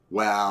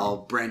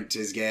Well, Brent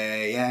is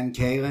gay, and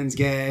Kaylin's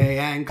gay,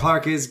 and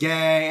Clark is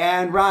gay,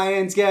 and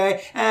Ryan's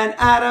gay, and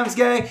Adam's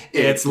gay.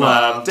 It's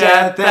love,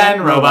 death,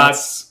 and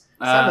robots.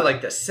 Sounded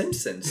like the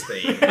Simpsons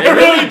theme. It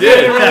really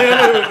did.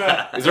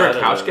 Is there a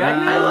couch gag?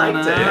 I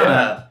liked it.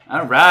 Yeah.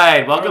 All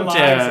right, welcome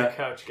a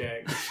couch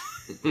gag.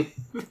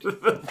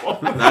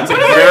 That's a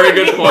very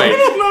good point.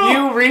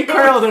 You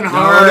recoiled in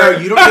horror. No,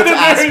 you don't get to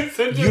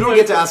ask. You don't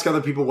get to ask other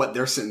people what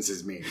their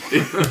sentences mean.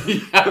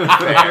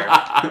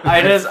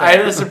 I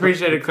just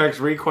appreciated Clark's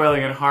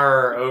recoiling in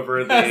horror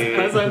over the.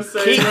 As I'm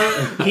saying,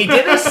 He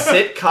did a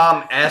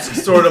sitcom-esque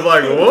sort of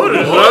like, what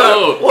is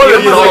Whoa. that? What He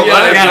is was all like,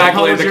 that?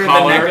 exactly the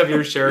collar. neck of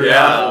your shirt.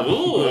 Yeah.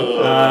 Ooh.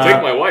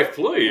 Take my wife,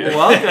 please.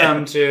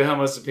 Welcome to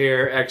Homo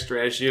Superior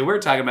Extra Issue. We're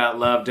talking about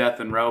Love, Death,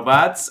 and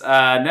Robots.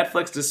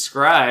 Netflix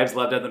describes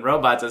Love, Death, and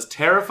Robots as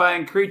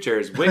terrifying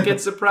creatures,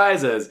 wicked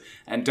surprises,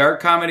 and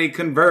dark comedy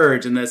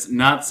converge in this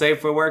not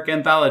safe for work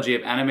anthology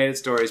of animated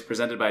stories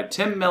presented by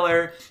Tim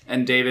Miller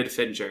and David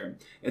Fincher.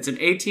 It's an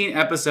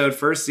 18-episode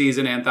first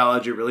season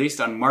anthology released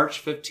on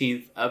March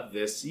 15th of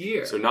this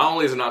year. So not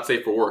only is it not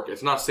safe for work,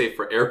 it's not safe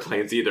for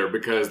airplanes either,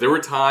 because there were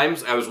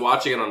times I was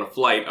watching it on a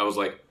flight, I was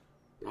like,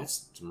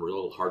 that's some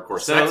real hardcore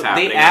sex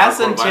happening. The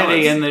ass and hardcore titty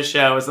violence. in this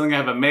show is something I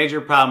have a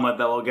major problem with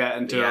that we'll get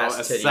into The a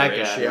ass-titty second.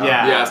 ratio.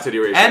 Yeah. The ass titty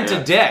ratio. And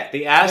to dick.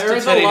 The ass to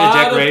There's a titty to lot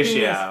dick of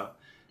ratio.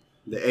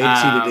 The A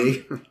to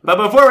the D. But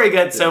before we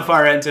get so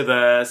far into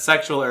the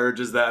sexual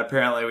urges that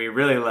apparently we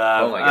really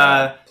love, Oh my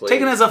God, please.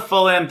 taken as a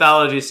full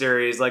anthology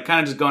series, like kind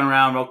of just going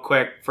around real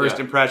quick, first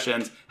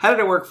impressions, how did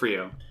it work for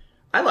you?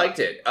 I liked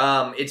it.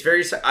 It's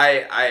very.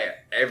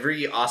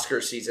 Every Oscar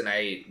season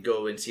I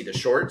go and see the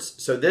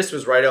shorts. So this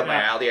was right up my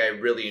alley. I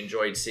really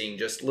enjoyed seeing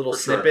just little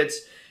snippets.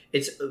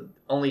 It's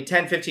only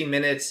 10, 15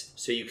 minutes,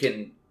 so you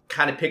can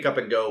kind of pick up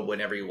and go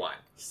whenever you want.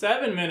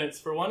 7 minutes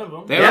for one of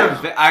them.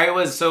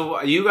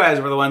 So you guys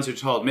were the ones who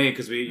told me,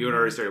 because you had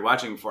already started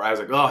watching before. I was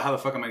like, oh, how the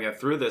fuck am I going to get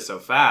through this so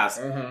fast?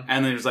 Mm-hmm.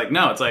 And then it was like,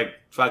 no, it's like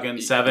fucking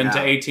 7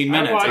 to 18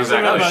 minutes. I watched was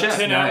them like, oh about shit,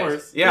 10 nice.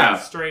 hours. Yeah.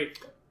 Straight.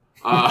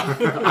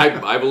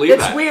 I believe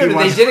It's that. weird that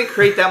they didn't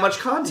create that much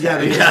content. Yeah,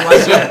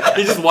 they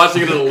He's just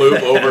watching it in a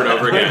loop over and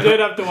over I again. did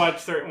have to watch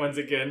certain ones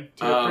again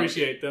to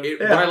appreciate them.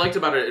 What I liked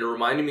about it, it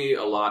reminded me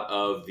a lot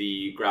of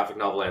the graphic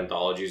novel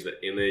anthologies that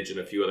Image and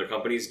a few other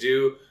companies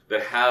do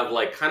that have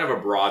like kind of a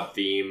broad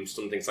theme,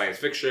 something science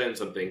fiction,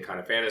 something kind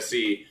of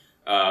fantasy,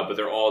 but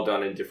they're all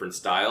done in different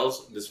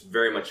styles. This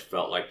very much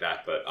felt like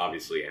that, but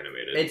obviously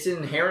animated. It's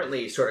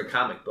inherently sort of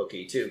comic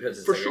booky too, because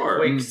it's For like sure.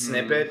 a quick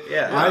snippet.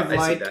 Yeah,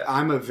 I see that.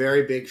 I'm a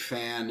very big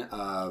fan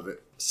of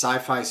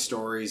sci-fi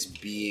stories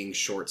being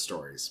short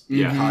stories.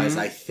 Yeah. Because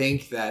I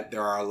think that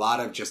there are a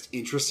lot of just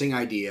interesting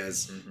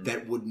ideas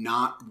that would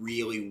not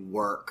really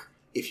work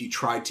if you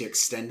tried to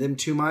extend them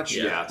too much.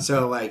 Yeah.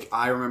 So, like,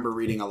 I remember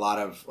reading a lot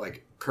of,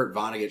 like, Kurt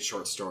Vonnegut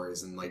short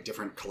stories and, like,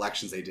 different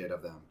collections they did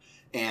of them.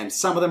 And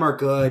some of them are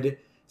good.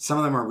 Some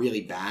of them are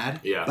really bad.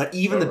 Yeah, But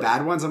even the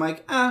bad ones, I'm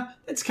like,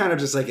 it's kind of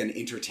just like an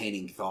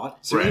entertaining thought.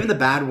 So Right. even the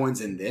bad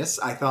ones in this,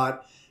 I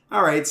thought,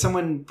 all right,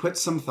 someone put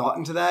some thought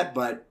into that,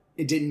 but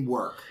it didn't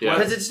work. Yeah.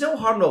 Because it's no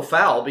harm, no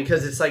foul,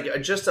 because it's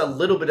like just a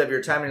little bit of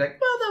your time. You're like,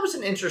 well, that was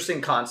an interesting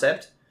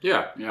concept.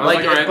 Yeah. Like,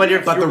 alright. but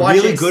if But you're the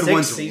watching really good 6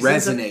 ones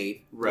seasons of-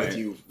 resonate Right. with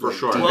you. For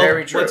sure. deep. Well,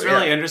 Very true, what's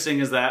really yeah. interesting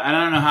is that, and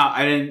I don't know how,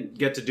 I didn't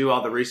get to do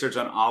all the research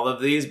on all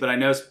of these, but I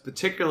know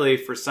particularly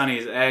for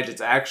Sunny's Edge,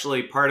 it's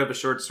actually part of a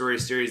short story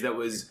series that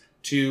was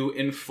to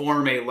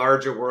inform a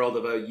larger world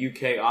of a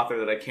UK author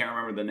that I can't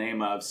remember the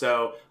name of.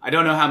 So I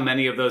don't know how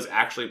many of those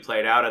actually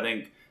played out. I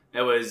think it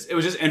was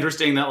just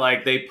interesting that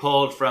like they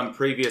pulled from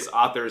previous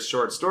authors'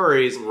 short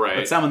stories, Right.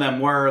 but some of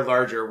them were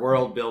larger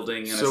world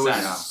building in So a is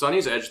sense.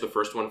 Sunny's Edge the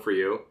first one for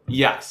you?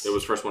 Yes. It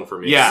was first one for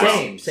me. Yeah.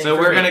 Same So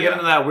for we're me, going to get yeah.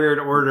 into that weird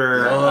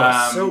order. So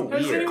Has weird.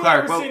 anyone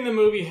Clark, ever what- seen the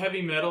movie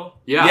Heavy Metal?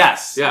 Yeah.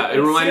 Yes. Yeah, it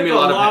reminded me a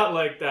seemed lot of...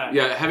 like that.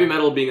 Yeah, Heavy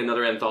Metal being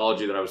another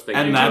anthology that I was thinking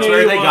And of. that's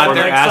where they got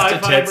their Like ass to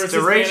sci-fi tits versus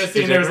to ratio.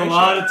 fantasy, There's a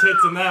lot of tits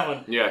in that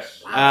one.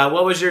 Yes.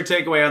 What was your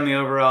takeaway on the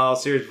overall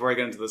series before I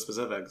get into the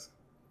specifics?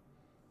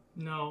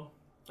 No.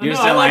 You No,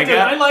 just I didn't liked like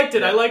it.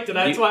 it? I liked it.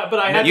 That's why. But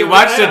I had You to.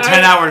 watched I, it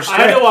 10 hours I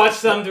had straight. to watch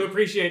some to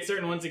appreciate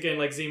certain ones again,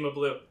 like Zima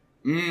Blue.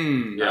 Yeah,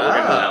 we'll get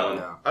to that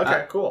one.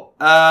 Okay, cool.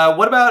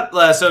 What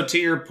about, so to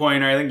your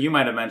point, or I think you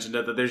might have mentioned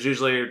it, that there's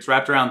usually, it's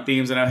wrapped around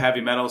themes, and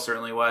Heavy Metal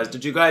certainly was.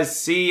 Did you guys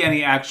see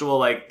any actual,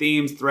 like,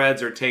 themes,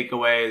 threads, or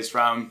takeaways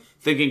from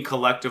thinking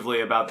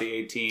collectively about the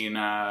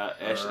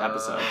 18-ish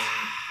episodes?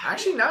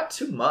 Actually, not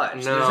too much.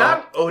 No. There's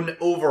not an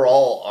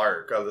overall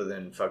arc other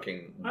than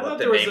fucking I what thought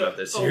the there was name of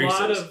the series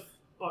lot is. of.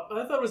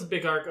 I thought it was a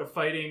big arc of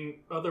fighting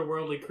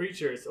otherworldly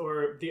creatures,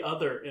 or the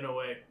other in a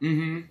way.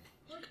 Mm-hmm.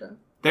 Okay.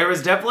 There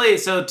was definitely,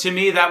 so to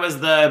me, that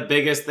was the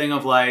biggest thing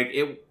of like,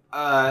 it.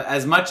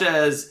 As much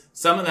as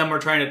some of them were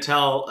trying to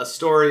tell a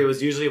story, it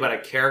was usually about a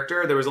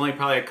character. There was only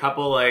probably a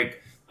couple,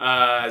 like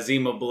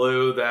Zima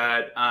Blue,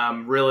 that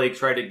really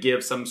tried to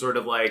give some sort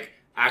of like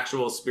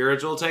actual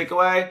spiritual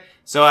takeaway.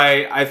 So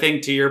I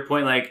think to your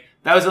point, like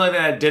that was the only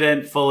thing that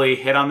didn't fully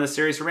hit on this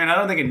series for me, and I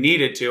don't think it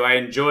needed to. I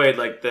enjoyed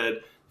like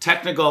the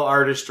technical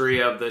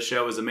artistry of the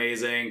show is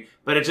amazing,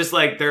 but it's just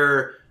like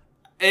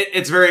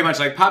it's very much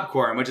like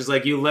popcorn, which is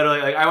like you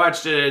literally like I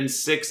watched it in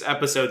 6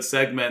 episode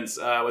segments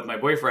with my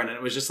boyfriend, and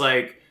it was just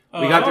like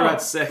we got through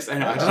about 6. I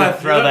know I just had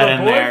to throw that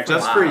in there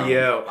just for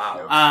you.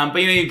 Wow.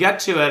 But you get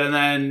to it, and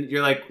then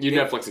you're like You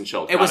Netflix and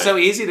chill. It was so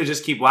easy to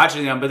just keep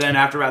watching them, but then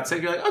after about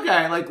 6, you're like,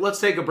 okay, like let's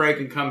take a break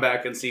and come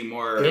back and see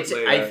more.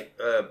 Later.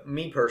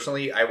 Me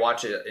personally, I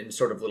watch it in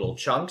sort of little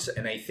chunks,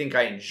 and I think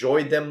I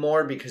enjoyed them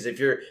more because if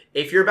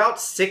you're about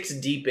 6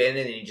 deep in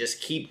and you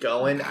just keep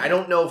going, I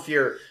don't know if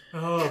you're.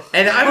 Oh.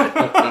 And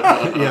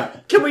I'm. Yeah.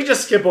 Can we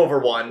just skip over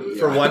one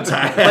for one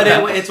time? But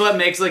it's what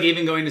makes like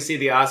even going to see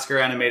the Oscar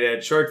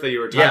animated shorts that you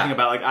were talking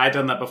about. Like I've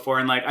done that before,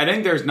 and like I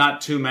think there's not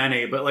too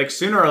many, but like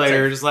sooner or later,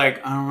 you're just like,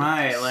 all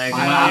right, like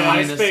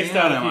I spaced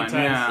out a few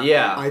times.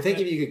 Yeah. I think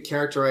if you could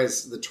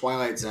characterize the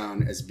Twilight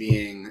Zone as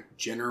being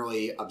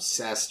generally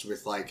obsessed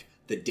with like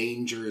the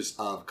dangers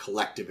of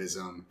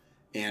collectivism,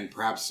 and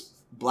perhaps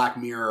Black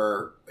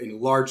Mirror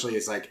largely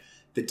is like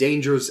the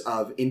dangers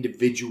of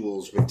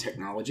individuals with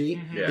technology.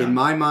 Mm-hmm. Yeah. In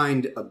my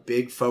mind, a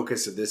big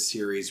focus of this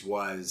series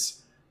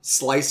was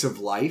slice of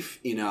life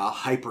in a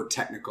hyper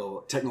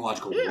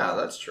technological world. Yeah,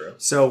 that's true.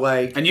 So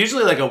like, and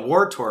usually like a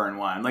war-torn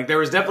one. Like there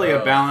was definitely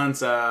a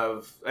balance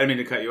of. I didn't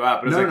mean to cut you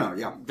off, but it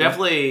was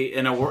definitely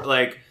in a war.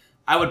 Like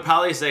I would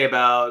probably say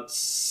about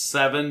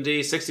 60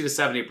 to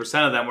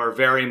 70% of them were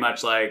very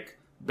much like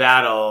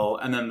battle,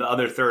 and then the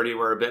other 30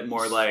 were a bit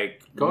more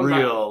like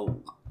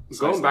real.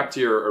 Going back to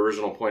your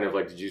original point of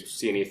like, did you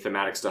see any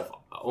thematic stuff?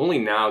 Only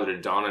now did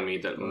it dawn on me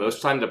that most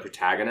of the time the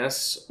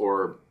protagonists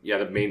or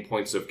the main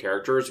points of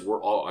characters were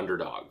all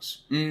underdogs.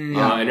 In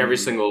every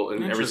single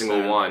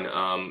one.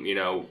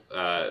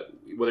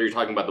 Whether you're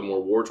talking about the more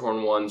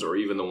war-torn ones or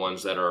even the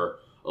ones that are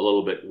a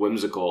little bit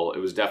whimsical, it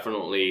was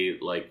definitely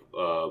like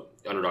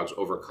underdogs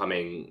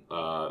overcoming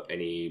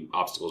any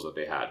obstacles that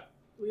they had.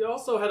 We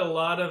also had a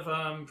lot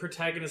of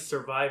protagonists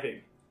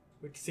surviving,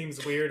 which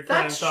seems weird for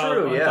That's an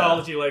true, yeah.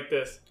 anthology like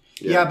this.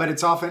 yeah, but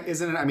it's often,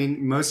 isn't it? I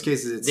mean, most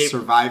cases it's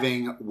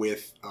surviving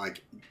with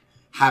like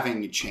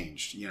having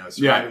changed,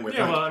 surviving with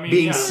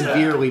being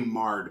severely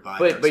marred by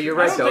it. But you're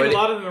I right, don't think a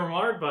lot of them are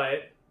marred by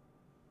it.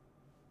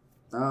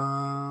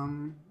 I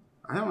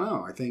don't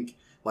know. I think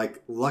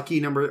like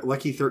Lucky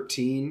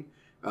 13,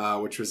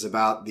 which was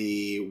about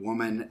the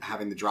woman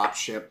having the drop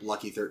ship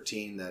Lucky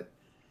 13 that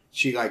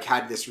she like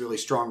had this really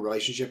strong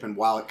relationship, and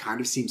while it kind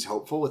of seems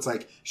hopeful, it's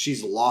like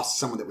she's lost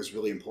someone that was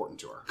really important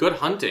to her. Good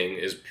Hunting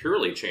is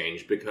purely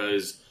changed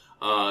because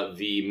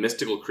the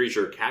mystical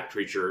cat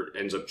creature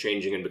ends up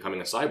changing and becoming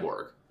a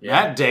cyborg.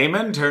 Matt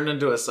Damon turned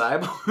into a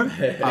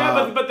cyborg.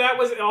 Yeah, but that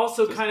was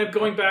also kind of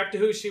going back to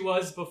who she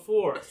was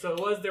before.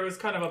 So there was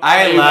kind of a.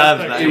 I love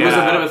that. It was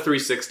a bit of a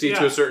 360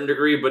 to a certain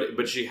degree,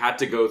 but she had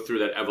to go through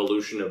that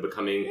evolution of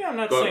becoming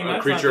a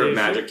creature of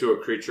magic to a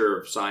creature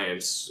of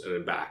science and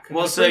then back.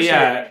 Well,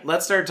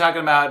 let's start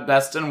talking about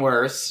best and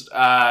worst.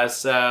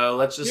 So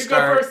let's just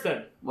start. Go first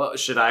then. Well,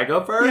 should I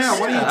go first? Yeah,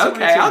 what do you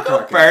Okay, I'll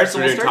go first.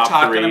 We'll start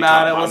talking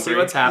about it. We'll see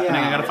what's happening.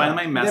 Yeah, I gotta find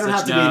my message They don't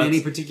have to notes. be in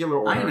any particular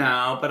order. I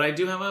know, but I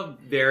do have a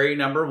very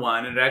number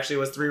one, and it actually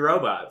was 3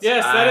 Robots.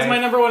 Yes, that is my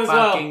number one as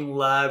well. I fucking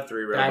love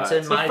 3 Robots.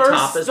 That's in my the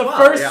top as well.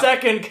 first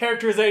second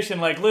characterization,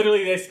 like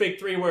literally they speak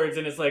 3 words,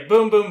 and it's like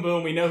boom, boom,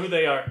 boom. We know who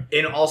they are.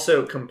 And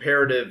also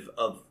comparative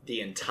of the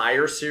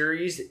entire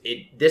series,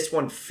 this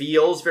one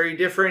feels very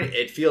different.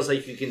 It feels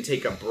like you can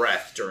take a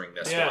breath during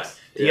this one.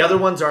 The other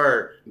ones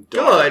are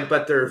good,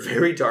 but they're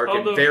very dark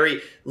and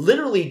very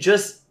literally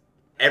just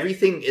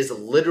everything is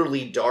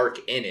literally dark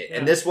in it. Yeah.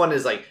 And this one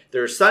is like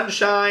there's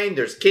sunshine,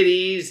 there's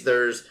kitties,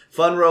 there's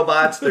fun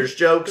robots, there's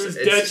jokes, there's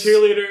dead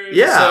cheerleaders.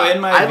 Yeah,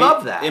 so I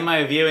love that. In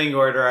my viewing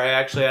order, I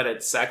actually had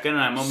it second,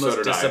 and I'm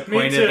almost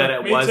disappointed that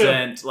it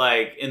wasn't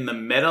like in the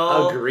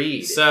middle.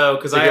 Agreed. So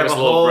because I have a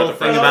whole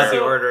thing about the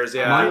orders.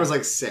 Yeah, mine was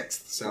like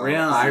 6th. So really?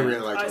 I really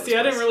liked it. See,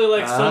 I didn't really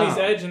like Sunny's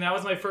Edge, and that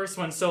was my first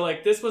one. So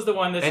like this was the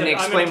one that said,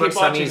 explain I'm going to what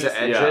keep watching Sunny's this.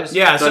 Edge is.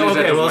 Yeah.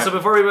 So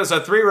before we go, so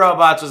 3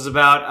 Robots was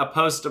about a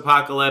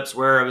post-apocalypse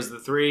where it was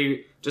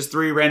just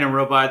three random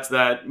robots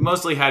that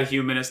mostly had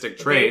humanistic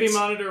traits. Baby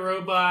monitor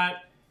robot.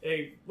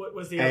 What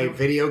was the other one?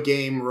 Video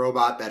game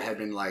robot that had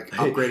been like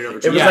upgraded over.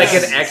 It was like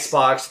an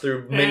Xbox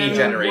through many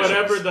generations.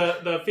 Whatever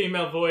the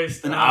female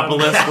voice. An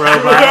obelisk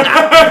robot.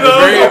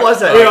 What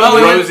was it?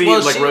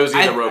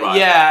 Rosie the robot.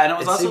 Yeah, and it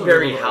was also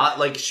very hot.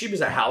 Like she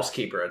was a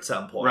housekeeper at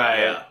some point. Right.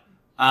 Yeah.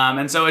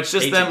 And so it's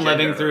just them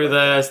living through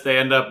this. They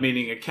end up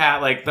meeting a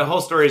cat. Like the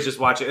whole story is just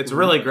watching. It's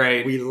really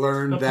great. We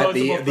learned that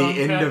the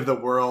end of the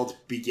world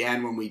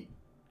began when we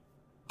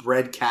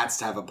bred cats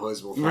to have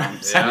opposable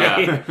thumbs.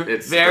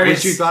 It's very.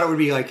 Which you thought it would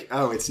be like,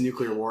 oh, it's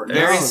nuclear war.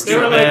 Very They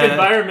were like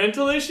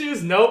environmental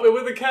issues. Nope, it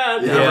was a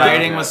cat. The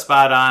writing was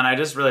spot on. I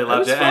just really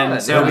loved it.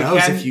 And so who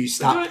knows if you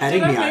stop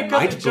petting me, I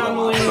might John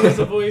blow up. Mulaney as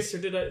a voice, or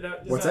did I?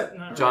 What's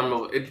that? John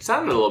Mulaney. It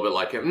sounded a little bit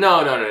like him. No,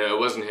 it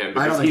wasn't him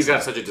because he's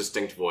got such a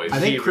distinct voice. I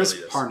think Chris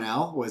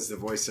Parnell was the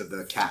voice of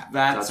the cat.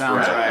 That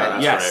sounds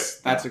right. Yes,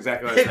 that's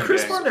exactly what I was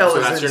Chris Parnell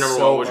is that's your number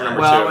one. What's your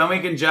number 2? Well, then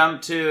we can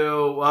jump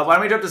to. Well, why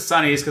don't we jump to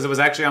Sunny's because it was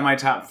actually on my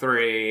top top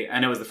 3,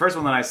 and it was the first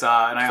one that I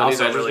saw, and I Sunny's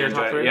also Edge was really in your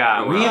top enjoyed it. 3? Yeah,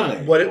 Oh, wow.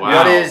 Really? What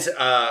Wow. is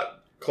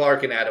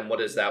Clark and Adam?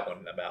 What is that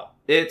one about?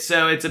 it's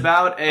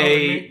about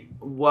a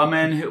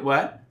woman who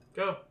what?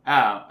 Go.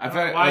 Oh, I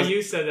forgot Why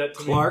you said that to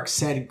Clark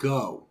said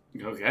go.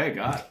 Okay,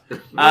 God.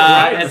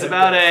 Right. It's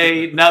about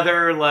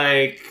another,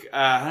 like,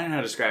 I don't know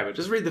how to describe it.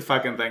 Just read the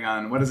fucking thing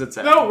on, what does it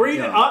say? me? No, read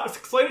Yeah. it.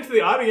 Explain it to the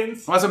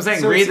audience. Well, that's what I'm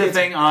saying. So read it's- the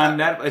thing on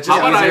Netflix. It's How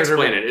just about I easier to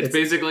explain read. it? It's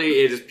basically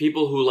it is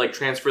people who like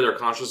transfer their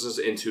consciousness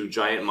into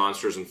giant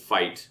monsters and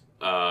fight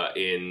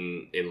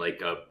in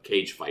like a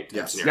cage fight type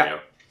Yes.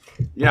 scenario.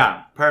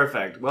 Yeah,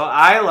 perfect. Well,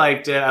 I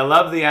liked it. I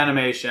love the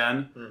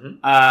animation.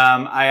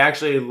 I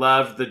actually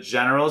loved the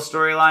general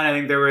storyline. I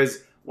think there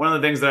was one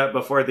of the things that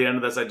before at the end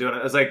of this I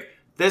was like,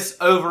 this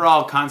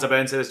overall concept, I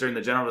didn't say this during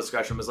the general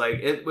discussion, was like,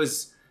 it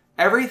was,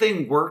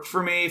 everything worked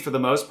for me for the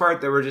most part.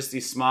 There were just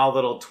these small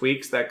little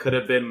tweaks that could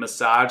have been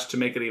massaged to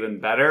make it even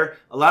better.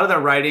 A lot of the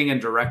writing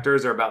and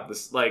directors are about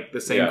this, like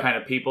the same kind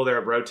of people. They're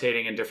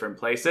rotating in different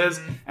places.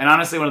 And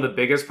honestly, one of the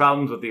biggest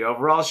problems with the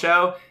overall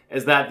show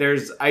is that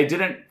I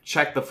didn't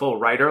check the full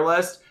writer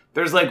list.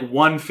 There's like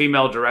one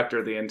female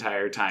director the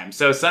entire time.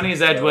 So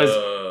Sunny's Edge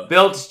was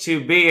built to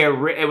be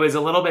it was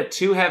a little bit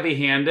too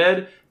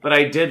heavy-handed, but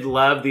I did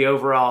love the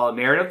overall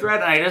narrative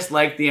thread, and I just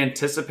liked the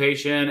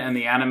anticipation and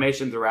the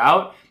animation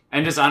throughout.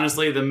 And just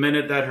honestly, the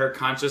minute that her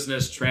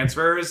consciousness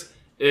transfers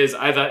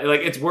I thought,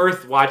 like, it's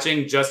worth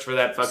watching just for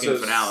that fucking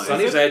finale.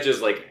 Sunny's Edge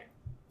is like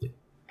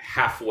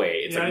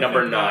halfway. It's Yeah, like I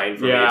number think 9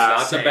 for me. Yeah, It's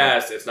not same. the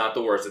best. It's not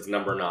the worst. It's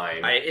number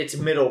 9. It's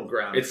middle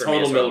ground. It's for me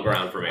total as well. middle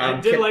ground for me. I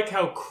did like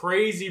how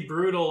crazy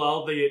brutal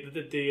all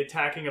the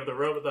attacking of the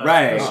robot. The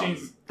Right.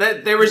 machines.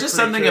 There was just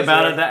something Creatures,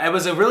 about yeah. it that it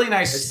was a really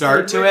nice It's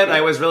start so to it. wicked.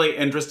 I was really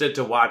interested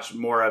to watch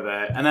more of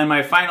it. And then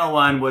my final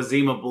one was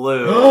Zima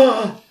Blue.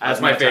 That's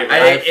my top- favorite.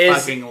 I Is-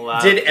 fucking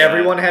loved Did it.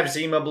 everyone have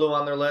Zima Blue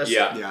on their list?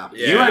 Yeah. Yeah.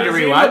 You had to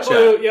Zima rewatch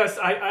Blue, it. Yes,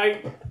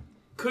 I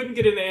couldn't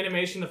get into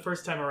animation the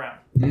first time around,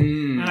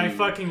 Mm. and I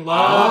fucking Oh,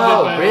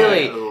 loved it.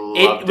 really?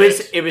 Loved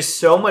It was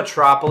so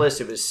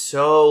Metropolis. It was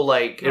so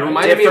like It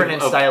reminded me different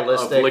of, and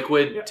stylistic. of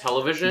Liquid Yeah.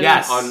 Television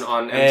Yes.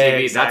 on MTV.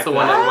 That's the Exactly.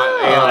 one that Oh.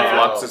 Aeon Yeah.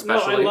 Flux No,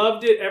 especially. I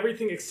loved it.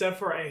 Everything except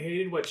for I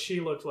hated what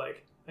she looked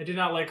like. I did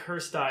not like her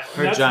style.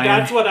 Her That's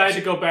giant- what I had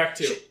to go back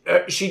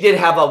to. She did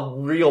have a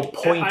real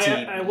pointy.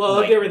 I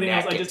loved like, everything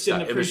neck else. I and just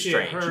didn't stuff. It was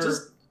appreciate strange. her.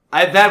 Just-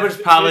 That was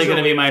probably going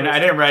to be Visually, I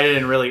didn't write it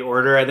in really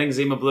order. I think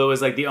Zima Blue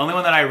was like the only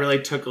one that I really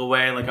took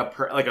away, like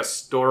a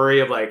story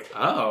of like,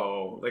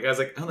 oh, like I was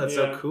like, oh, that's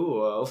Yeah. so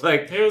cool.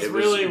 Like, It was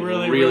really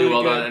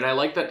well good. done, and I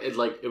like that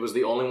it was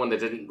the only one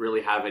that didn't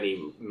really have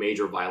any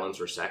major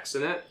violence or sex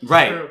in it.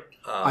 right. True.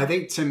 I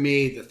think to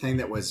me, the thing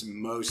that was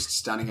most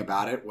stunning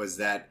about it was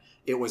that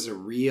it was a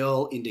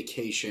real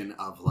indication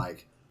of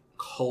like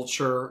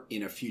culture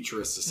in a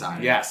futurist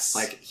society. Yes.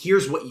 Like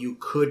here's what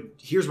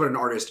an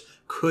artist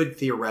could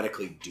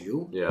theoretically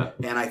do. Yeah.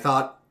 And I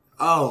thought,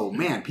 oh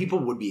man, people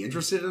would be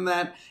interested in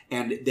that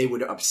and they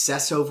would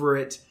obsess over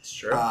it.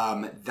 Sure.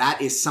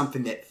 That is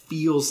something that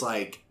feels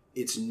like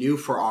it's new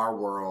for our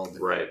world.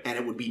 Right. And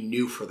it would be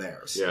new for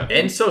theirs. Yeah.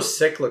 and so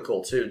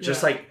cyclical too.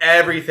 Just Yeah. like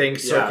everything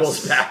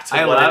circles Yes. back to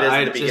I what love. it is I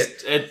in the beginning.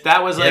 just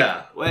that was like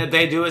Yeah. when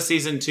they do a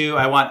season 2.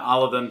 I want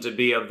all of them to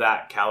be of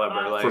that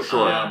caliber. Like for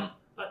sure.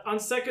 On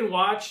second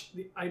watch,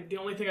 the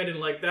only thing I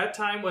didn't like that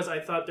time was I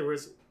thought there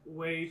was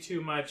way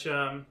too much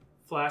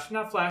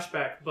not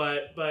flashback,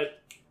 but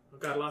oh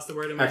god, I lost the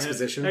word in my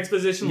Exposition? head.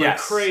 Exposition like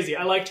Yes. crazy.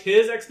 I liked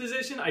his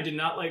exposition. I did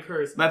not like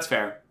hers. That's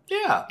fair.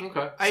 Yeah.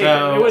 Okay.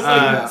 So It was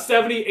like uh,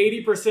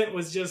 70-80%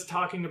 was just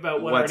talking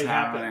about what what's already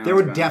happening? happened. There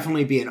would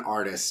definitely be an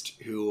artist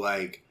who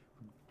like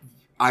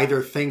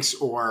either thinks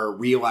or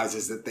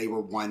realizes that they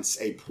were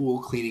once a pool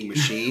cleaning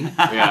machine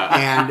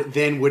Yeah. and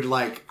then would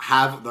like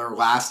have their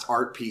last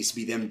art piece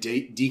be them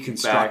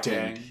deconstructing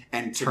Backing.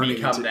 and To turning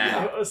become into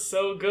that. It was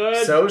so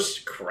good. So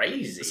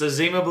crazy. So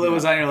Zima Blue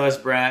was on your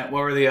list, Brent. What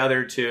were the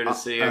other two to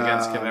see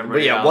against everybody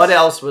but yeah, else? what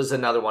else was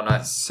another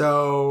one?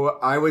 So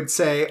I would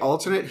say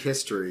alternate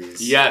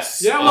histories.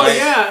 Yes. yeah, well, I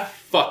yeah.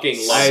 fucking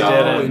I love So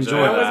did that.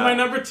 enjoy That was that. my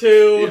number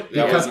 2. That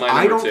Because was my I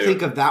number don't 2.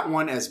 think of that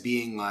one as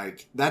being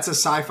like that's a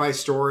sci-fi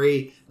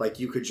story like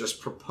you could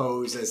just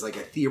propose as like a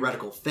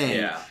theoretical thing.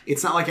 Yeah.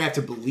 It's not like I have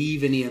to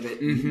believe any of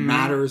it Mhm.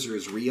 matters or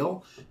is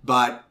real,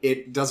 but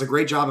it does a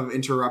great job of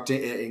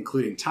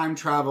including time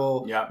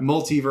travel, Yep.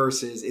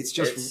 multiverses. It's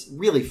just It's-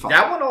 really fun.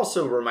 That one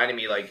also reminded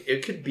me like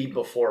it could be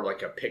before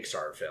like a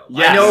Pixar film.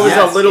 Yes. I know it was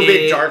Yes. a little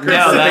bit darker.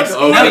 No, but that's-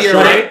 oh, but you're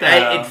but right, it,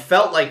 though. it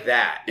felt like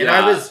that, and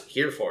Yeah. I was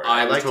here for it.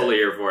 I was liked totally it.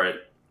 here for it.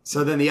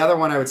 So then the other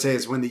one I would say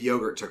is when the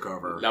yogurt took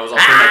over. That was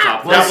also my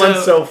top That five.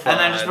 one's so fun. And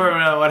then just for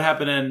what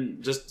happened in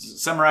just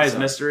summarize So-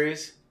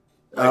 mysteries.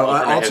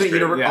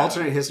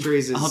 Alternate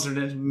histories is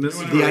Alternate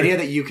mysteries. the idea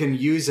that you can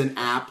use an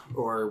app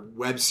or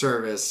web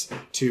service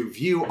to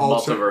view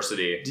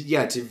Multiversity.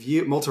 to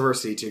view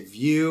multiversity, to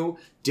view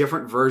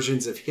different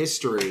versions of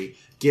history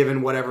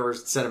given whatever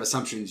set of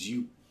assumptions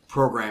you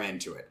program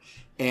into it.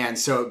 And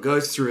so it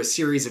goes through a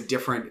series of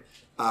different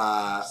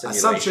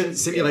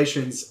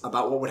simulations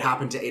about what would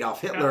happen to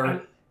Adolf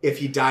Hitler if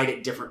he died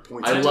at different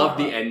points. I in love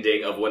time. the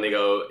ending of when they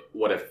go,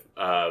 what if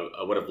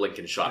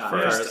Lincoln shot Yeah.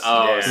 first? Yeah.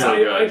 Oh, Yeah. so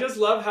I good. just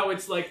love how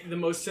it's like the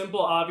most simple,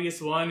 obvious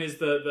one is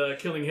the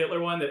killing Hitler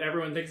one that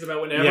everyone thinks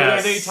about whenever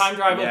Yes. there's any time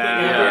travel Yeah.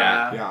 thing ever.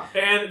 Yeah.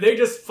 Yeah. And they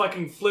just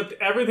fucking flipped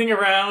everything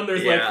around.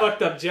 There's like Yeah.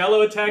 fucked up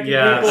Jello attacking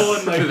Yes. people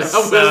and like That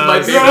was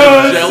my So favorite.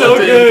 good. Gelatin. So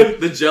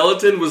good. The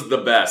gelatin was the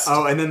best.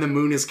 Oh, and then the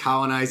moon is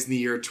colonized in the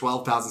year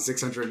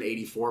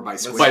 12,684 by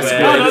squids. By no,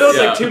 squids. that was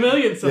Yeah. like 2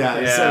 million something. Yeah,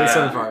 Yeah.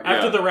 so far.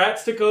 After Yeah. the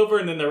rats took over,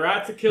 and then the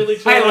rats had killed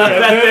each I other. love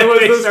and that then it was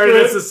they the started a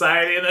script.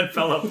 society and then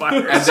fell apart.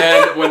 And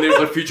then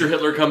when future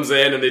Hitler comes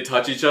in and they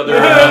touch each other,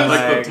 Yes. like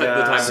the Oh my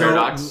time God.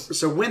 paradox.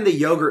 So when the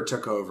yogurt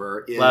took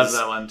over Love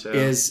that one too.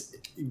 is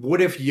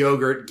what if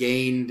yogurt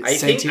gained I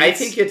sentience?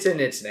 think it's in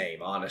its name,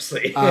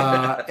 honestly.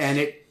 And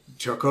it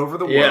took over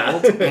the Yeah.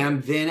 world,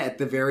 and then at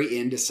the very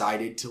end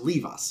decided to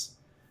leave us.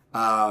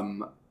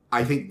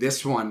 I think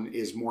this one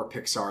is more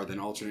Pixar than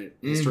alternate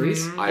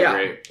histories. I Yeah.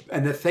 agree.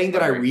 And the thing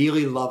that I Agreed.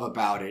 really love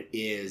about it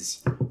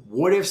is,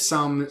 what if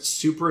some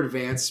super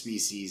advanced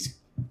species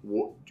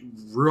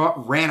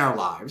ran our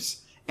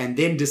lives and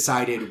then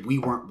decided we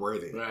weren't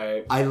worthy?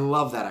 Right. I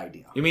love that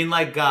idea. You mean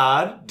like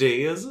God?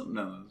 Deism?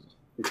 No.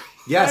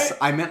 Yes,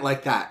 I meant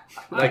like that.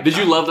 Like, did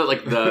you love that?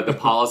 Like the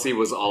policy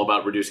was all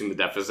about reducing the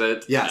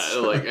deficit. Yes. I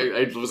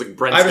was like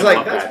Brent's I was gonna like,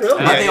 love that's that.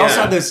 brilliant. But they Yeah, also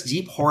yeah. have those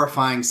deep,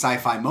 horrifying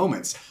sci-fi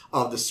moments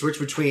of the switch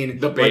between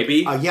The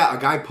baby? a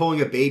guy pulling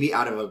a baby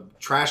out of a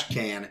trash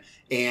can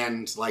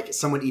and like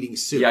someone eating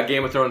soup. Yeah,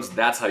 Game of Thrones.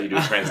 That's how you do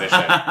a transition.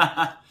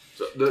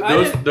 So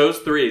I those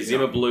three,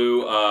 Zima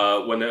Blue,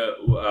 when the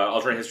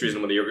alternate histories,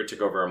 and when the yogurt took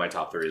over, are my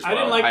top three as well. I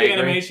didn't like I the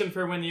agree. animation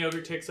for when the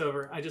yogurt takes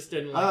over. I just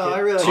didn't like it. I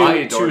really Oh, I too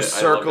adored it.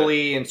 I loved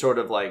circly and sort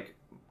of like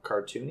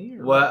cartoony.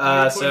 Or What? What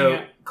are you So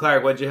pointing at?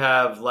 Clark, what'd you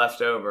have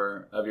left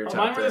over of your Oh, top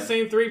mine were the three?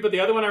 same three, but the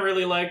other one I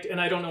really liked,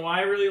 and I don't know why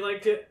I really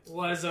liked it,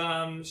 was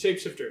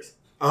Shapeshifters.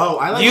 Oh,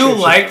 I like You Shapeshifters.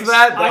 liked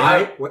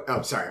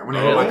that? Sorry. I want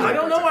to Oh, hear I I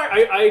don't know why.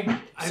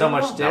 I So don't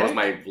much know. did- That was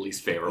my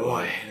least favorite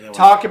one.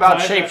 Talk about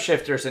I-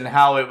 shapeshifters and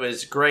how it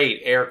was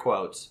great. Air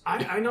quotes. I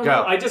don't Go.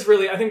 know. I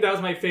think that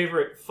was my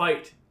favorite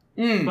fight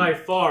Mm. by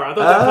far. I thought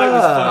that fight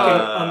was Oh.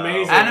 fucking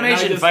amazing.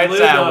 Animation and I just fight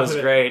lived style off was of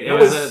it. great. It, It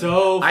was was a-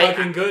 so I-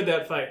 fucking good,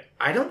 that fight.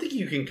 I don't think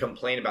you can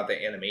complain about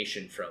the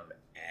animation from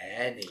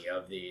any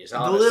of these. The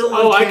Honestly. little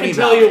Oh, I Uncanny can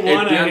tell you Valley.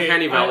 one. The I hate.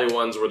 Uncanny Valley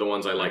ones were the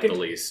ones I liked can- the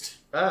least.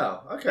 Oh,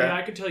 okay. Yeah,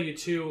 I can tell you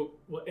two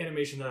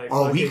animation that I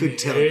Oh, we fucking could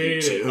tell you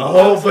hated. two.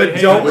 Oh, but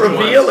Absolutely don't hated.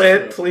 reveal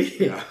it, please.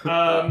 Yeah.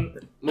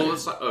 Well,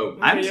 let's. Oh,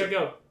 I'm- There you go.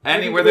 Were there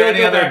any We'll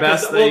go other back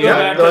best to- that we'll you go got?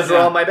 back Those to-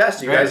 are all my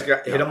best. You Right. guys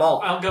got, hit them all.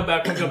 I'll go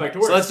back. We'll go back to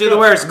work. So let's do Go. the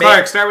worst. Ma-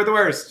 Clark, start with the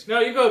worst.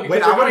 No, you go. Because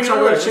Wait, I we're wanna going talk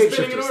in order. about We're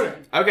spinning in Shapeshifters order.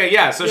 Okay,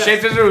 yeah. So Yeah.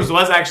 Shapeshifters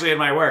was actually in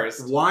my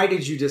worst. Why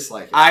did you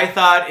dislike it? I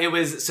thought it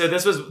was so.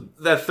 This was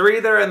the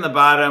three that are in the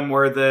bottom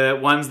were the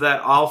ones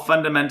that all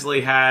fundamentally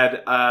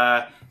had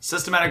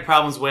systematic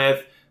problems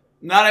with.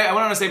 Not I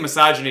want to say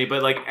misogyny,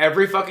 but like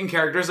every fucking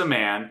character is a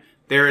man.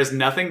 There is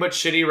nothing but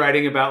shitty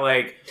writing about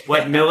like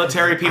what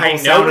military I people know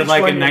sounded which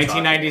like one in you're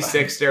talking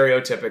 1996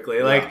 stereotypically.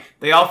 Yeah. Like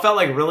they all felt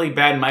like really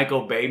bad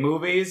Michael Bay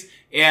movies.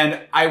 And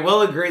I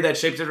will agree that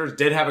Shapeshifters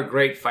did have a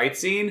great fight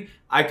scene.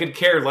 I could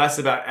care less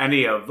about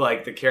any of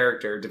like the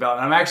character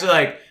development. I'm actually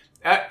like,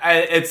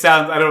 it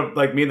sounds, I don't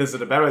like mean this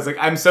in a bad way. It's like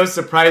I'm so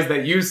surprised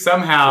that you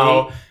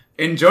somehow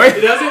enjoyed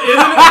It doesn't. Isn't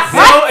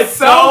it? It's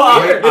so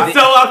off. weird. It's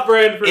so off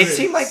brand for me. It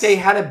seemed like they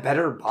had a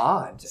better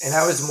bond, and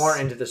I was more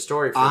into the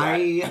story for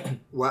that.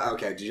 Well,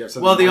 okay. Did you have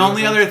something? Well, the more to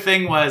only say? other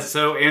thing was,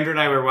 so Andrew and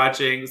I were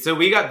watching. So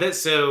we got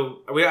this. So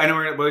I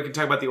know we can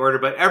talk about the order,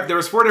 but there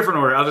was 4 different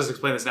orders. I'll just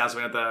explain this now, so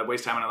we don't have to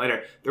waste time on it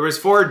later. There was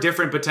 4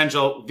 different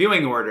potential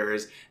viewing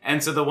orders,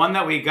 and so the one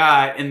that we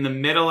got in the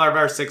middle of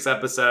our 6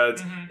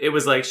 episodes, it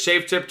was like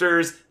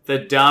Shapeshifters, The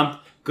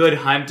Dump, Good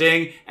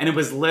Hunting, and it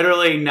was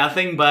literally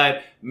nothing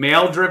but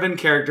male-driven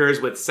characters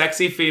with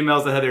sexy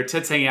females that had their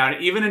tits hanging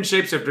out. Even in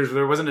Shapeshifters, where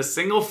there wasn't a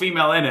single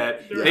female in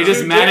it, There were they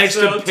just two managed dicks,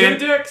 to though. pin.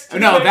 Two dicks.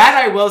 No, that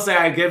I will say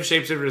I give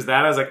Shapeshifters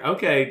that. I was like,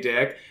 okay,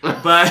 dick.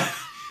 But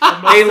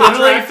most they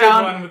literally attractive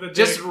one found, with a dick.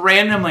 just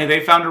randomly, they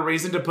found a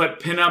reason to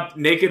put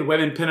naked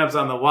women pinups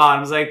on the wall. And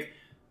I was like,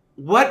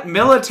 what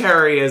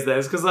military is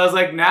this? Because I was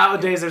like,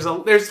 nowadays there's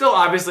still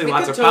obviously It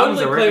lots could of problems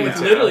totally that we're play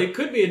working with to. Italy. It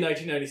could be in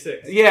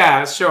 1996.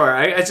 Yeah, sure.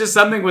 It's just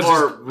something was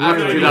Or just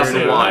after really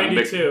 2001.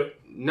 92.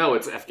 No,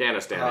 it's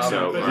Afghanistan.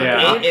 So But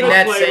Yeah. it In could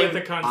that play same- with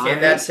the concept.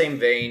 In that same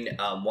vein,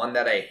 one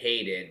that I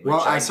hated. Which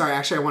Well, sorry.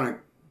 Actually, I want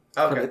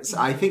to. Okay.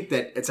 I think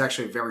that it's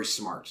actually very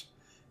smart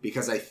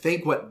because I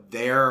think what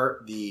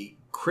the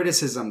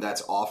criticism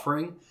that's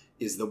offering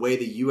is the way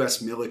the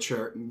U.S.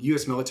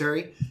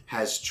 military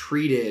has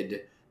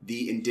treated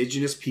the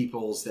indigenous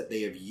peoples that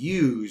they have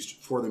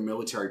used for their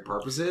military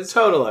purposes,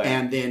 totally.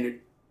 and then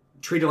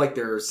treated like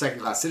they're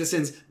second-class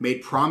citizens,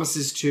 made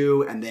promises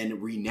to, and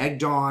then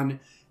reneged on,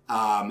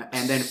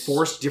 and then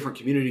forced different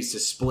communities to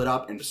split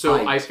up and So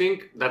fight. I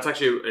think that's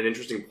actually an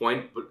interesting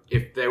point. But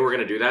if they were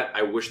going to do that,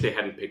 I wish they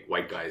hadn't picked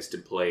white guys to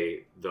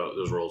play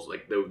those roles.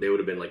 Like they would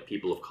have been like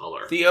people of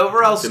color the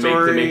overall to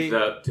story.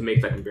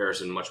 make that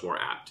comparison much more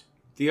apt.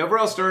 The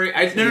overall story,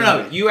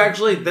 no. You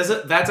actually,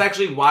 that's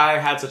actually why I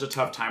had such a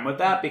tough time with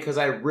that, because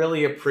I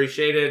really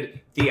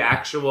appreciated the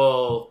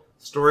actual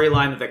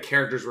storyline that the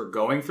characters were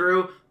going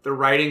through. The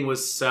writing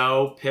was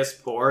so piss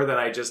poor that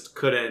I just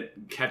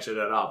couldn't catch it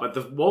at all. But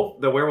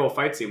the werewolf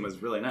fight scene was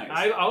really nice.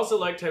 I also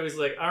liked how he was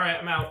like, all right,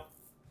 I'm out.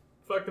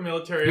 Fuck the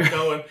military, I'm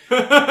going.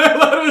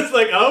 I was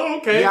like, oh,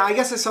 okay. Yeah, I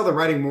guess I saw the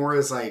writing more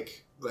as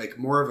like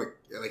more of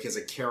as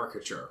a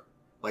caricature.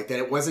 Like that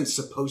it wasn't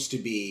supposed to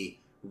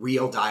be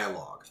real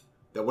dialogue.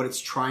 That what it's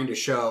trying to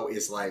show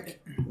is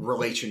like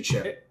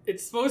relationship.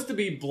 It's supposed to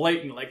be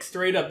blatant, like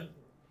straight up,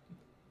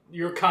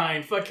 your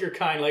kind, fuck your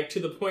kind, like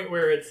to the point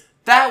where it's...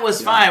 That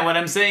was fine. When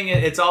I'm saying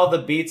it's all the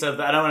beats of...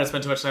 I don't want to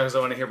spend too much time because I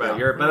want to hear about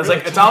Europe. But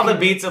it's all the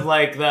beats of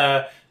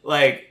the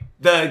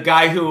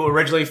guy who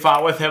originally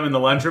fought with him in the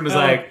lunchroom is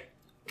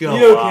go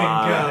you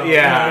on. can go.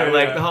 Yeah,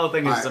 the whole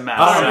thing is just a mess.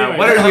 Anyway,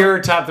 what are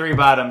your top 3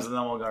 bottoms? And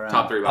then we'll go around.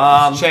 Top 3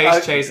 bottoms.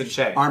 Chase, and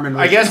Shay. Armin,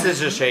 I guess this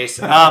is Chase.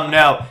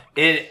 No,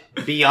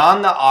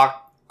 beyond the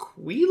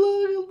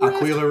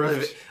Aquila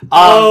Rift. that's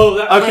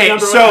okay. my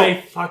number So one.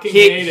 I fucking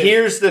hate it.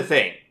 here's the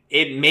thing.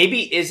 It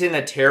maybe isn't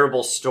a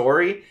terrible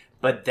story,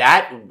 but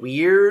that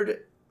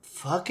weird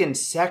fucking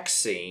sex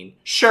scene.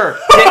 Sure.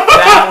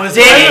 Did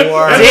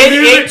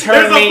it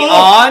turn me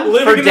on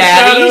for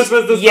daddies?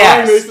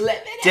 Yes.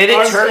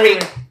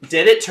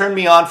 Did it turn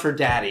me on for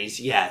daddies?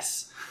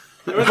 Yes.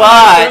 There was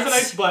a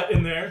nice butt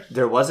in there.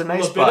 There was a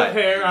nice a bit of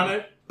hair on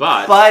it.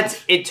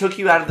 But it took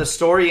you out of the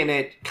story, and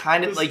it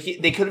kind of like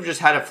they could have just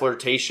had a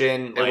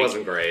flirtation. It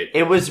wasn't great.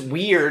 It was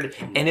weird,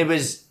 and it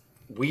was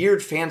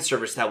weird fan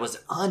service that was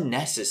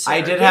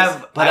unnecessary.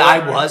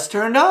 I was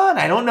turned on.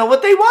 I don't know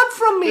what they want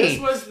from me. This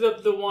was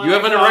the one. You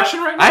have an erection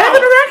right now? I have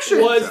an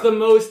erection. Was the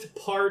most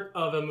part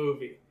of a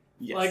movie.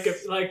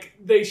 Yes. Like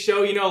they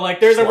show,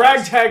 there's a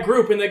ragtag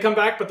group and they come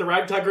back, but the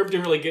ragtag group they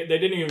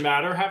didn't even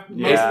matter most of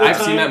the I've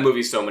time. seen that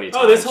movie so many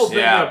times. Oh, this whole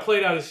thing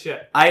played out as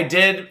shit.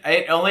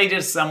 It only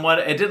did somewhat,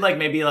 it did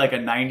maybe a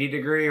 90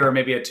 degree or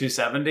maybe a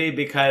 270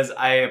 because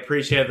I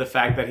appreciated the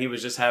fact that he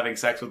was just having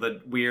sex with a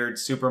weird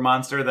super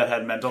monster that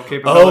had mental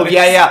capabilities.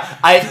 Oh,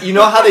 yeah. You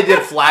know how they did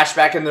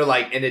flashback and they're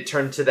and it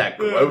turned to that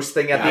gross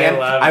thing at the end?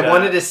 I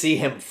wanted to see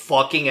him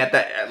fucking at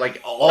that,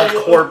 all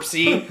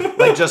corpsey,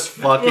 just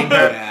fucking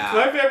her. Yeah.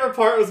 My favorite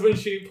part was when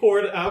she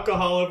poured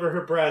alcohol over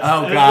her breast.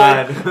 Oh,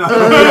 God.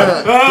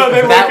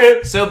 They work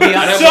it. So beyond...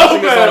 I'm So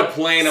watching this bad. on a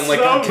plane, I'm like...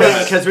 So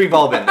bad. Because we've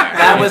all been there.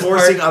 That was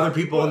forcing other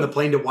people on the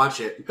plane to watch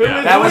it.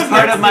 That was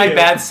part of my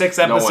bad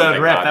 6-episode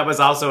thank rip. God. That was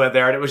also in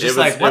there, and it was just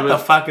what the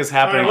fuck is All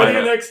right, happening? what are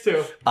your next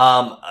two?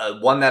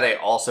 One that I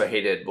also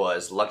hated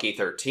was Lucky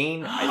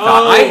 13.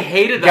 I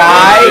hated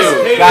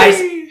that Guys,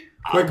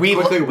 Quickly,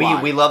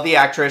 why? we love the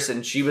actress,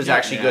 and she was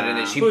actually good in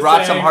it. She Who's brought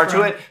the some name heart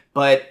from? to it,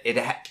 but it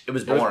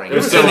was boring. It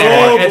was so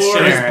generic. It's boring.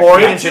 generic. It was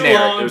boring and It's too generic.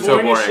 long, It was so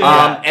boring as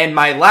boring. shit. And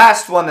my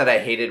last one that I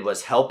hated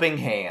was Helping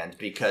Hand,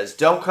 because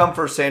don't come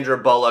for Sandra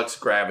Bullock's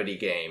Gravity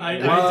Game. I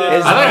It's did.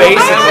 I thought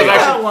basically-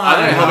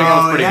 Helping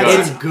Hand was pretty good.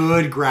 That's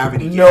good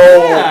gravity. No,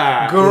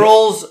 Yeah.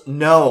 girls,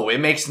 no, it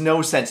makes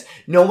no sense.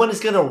 No one is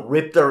gonna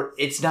rip their.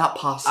 It's not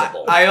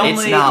possible. The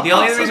It's not only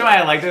possible. reason why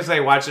I like this is I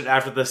watched it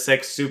after the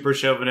 6 super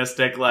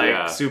chauvinistic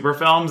super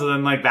films,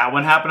 and then that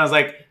one happened. I was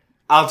like,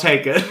 I'll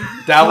take it.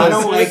 That I was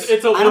don't like-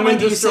 It's a I don't woman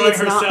like you say destroying it's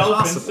not herself.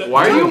 possible.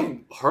 Why are you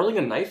hurling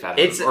a knife at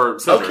him? it's or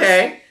scissors?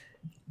 okay.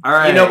 All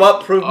right. You know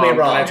what? Prove me Can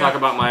wrong. I talk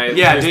about my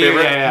Yeah, least do you?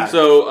 favorite? Yeah.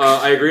 So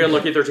I agree on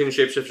Lucky 13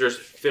 Shapeshifters.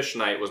 Fish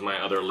Night was my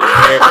other least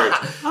favorite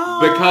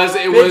because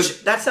it was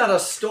Bitch, that's not a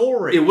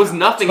story. it was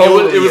nothing.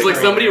 Totally it was like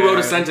agree. somebody wrote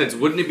a sentence.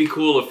 Wouldn't it be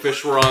cool if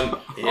fish were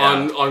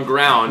on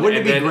ground?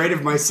 Wouldn't it be And then great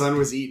if my son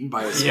was eaten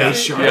by a space Yeah.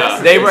 shark?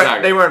 Yeah. They were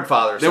Exactly. they weren't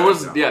fathers. There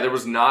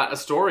was not a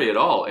story at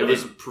all. It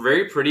was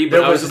very pretty, but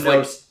there I was was just no.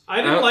 like.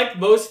 I didn't like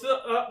most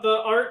of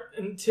the art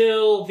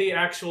until the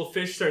actual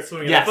fish starts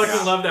swimming. Yes. I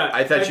fucking love that.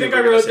 I thought you think were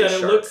I gonna wrote say that. It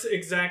shark. looks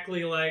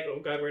exactly like, oh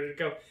god, where did it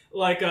go?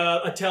 Like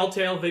a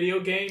Telltale video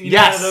game. You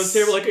Yes. know, those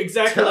terrible,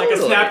 exactly like a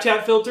Totally.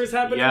 Snapchat filters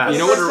happening. Yeah. You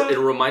know what? It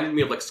reminded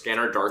me of like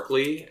Scanner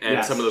Darkly and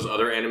Yes. some of those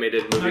other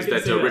animated movies can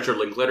that see that. Richard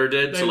Linklater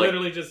did. They So like,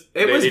 literally just...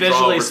 It was They draw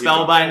visually over people.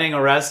 spellbinding,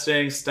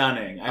 arresting,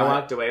 stunning. I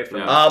walked away from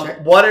Yeah.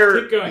 it. What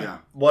are Keep going. Yeah.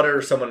 what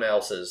are someone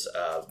else's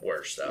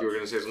worst stuff? you were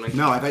gonna say something.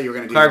 No, I thought you were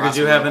going to do Clark, the did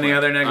you last have one any real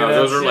other quick.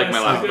 negatives? Those are like Yes,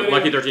 my last. go to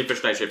Lucky your- 13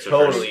 Fish Night Shapeshifters.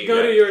 Totally.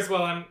 Go to yours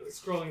while I'm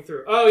scrolling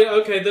through. Oh, yeah,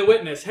 okay, The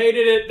Witness.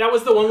 Hated it. That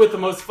was the one with the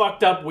most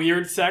fucked up,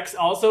 weird sex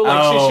also.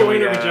 She's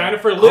showing her vagina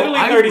for literally 30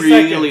 I really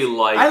seconds.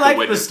 like I liked the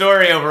Witness.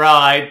 story overall.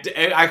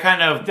 I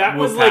kind of That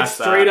was moved like past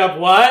straight that. up,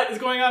 what is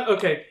going on?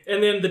 Okay,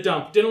 and then The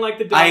Dump. Didn't like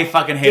The Dump. I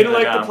fucking hated Didn't The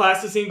like Dump. the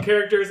plasticine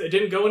characters. It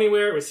didn't go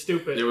anywhere. It was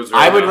stupid. It was.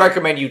 Very I would bad.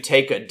 recommend you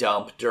take a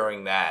dump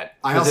during that.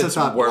 I 'cause also it's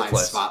thought Blind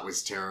worthless. Spot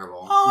was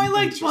terrible. Oh, I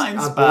liked It's just Blind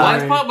a Spot. Blind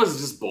boring- Spot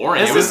was just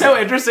boring. This It was is so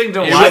interesting to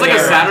watch. It was like a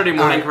her. Saturday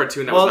morning Alright.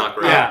 cartoon that Well, was not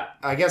great. yeah.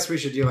 I guess we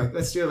should do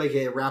let's do like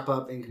a wrap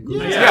up and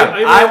conclusion. Yeah.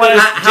 Yeah, I want to.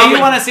 How Do you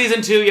many- want a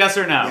season 2? Yes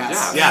or no?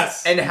 Yes. Yeah.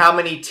 And how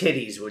many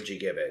titties would you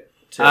give it?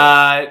 To?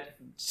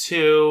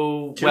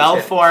 two Two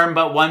well-formed,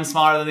 but one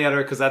smaller than the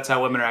other, because that's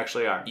how women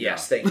actually are.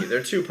 Yes, thank you.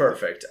 They're too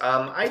perfect.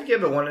 I'd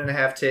give it 1.5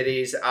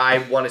 titties. I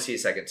want to see a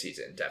second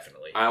season,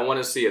 definitely. I want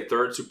to see a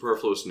third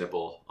superfluous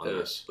nipple on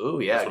this.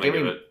 Ooh, That's what I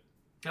give it.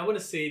 I want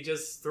to see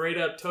just straight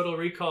up Total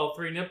Recall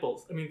 3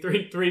 nipples. I mean,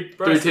 three Three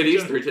breasts.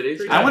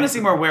 titties. I want to see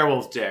more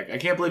werewolf dick. I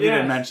can't believe you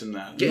didn't mention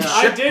that. Yeah.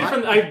 I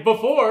did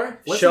before.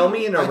 Show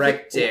me an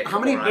erect dick. How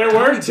many? There How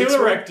were many 2 dicks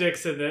were- erect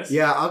dicks in this.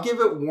 Yeah, I'll give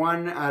it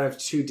 1 out of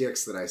 2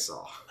 dicks that I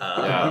saw.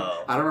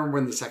 Oh. I don't remember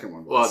when the second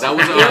one Well, was. that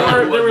was There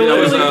were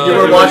literally, you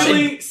were watching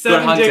literally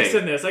 7 Hunting. dicks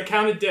in this. I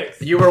counted dicks.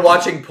 You were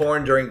watching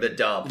porn during the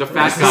dump. the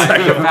fat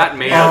guy, the fat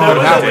man. Yeah,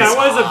 that that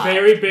was was a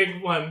very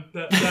big one.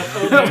 That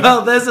opened.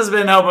 Well, this has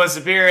been Homo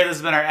Superior. This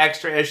has been our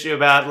extra issue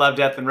about Love,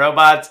 Death, and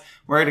Robots.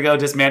 We're going to go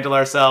dismantle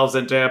ourselves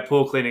into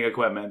pool cleaning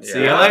equipment. See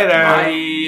you Yeah. later. Bye.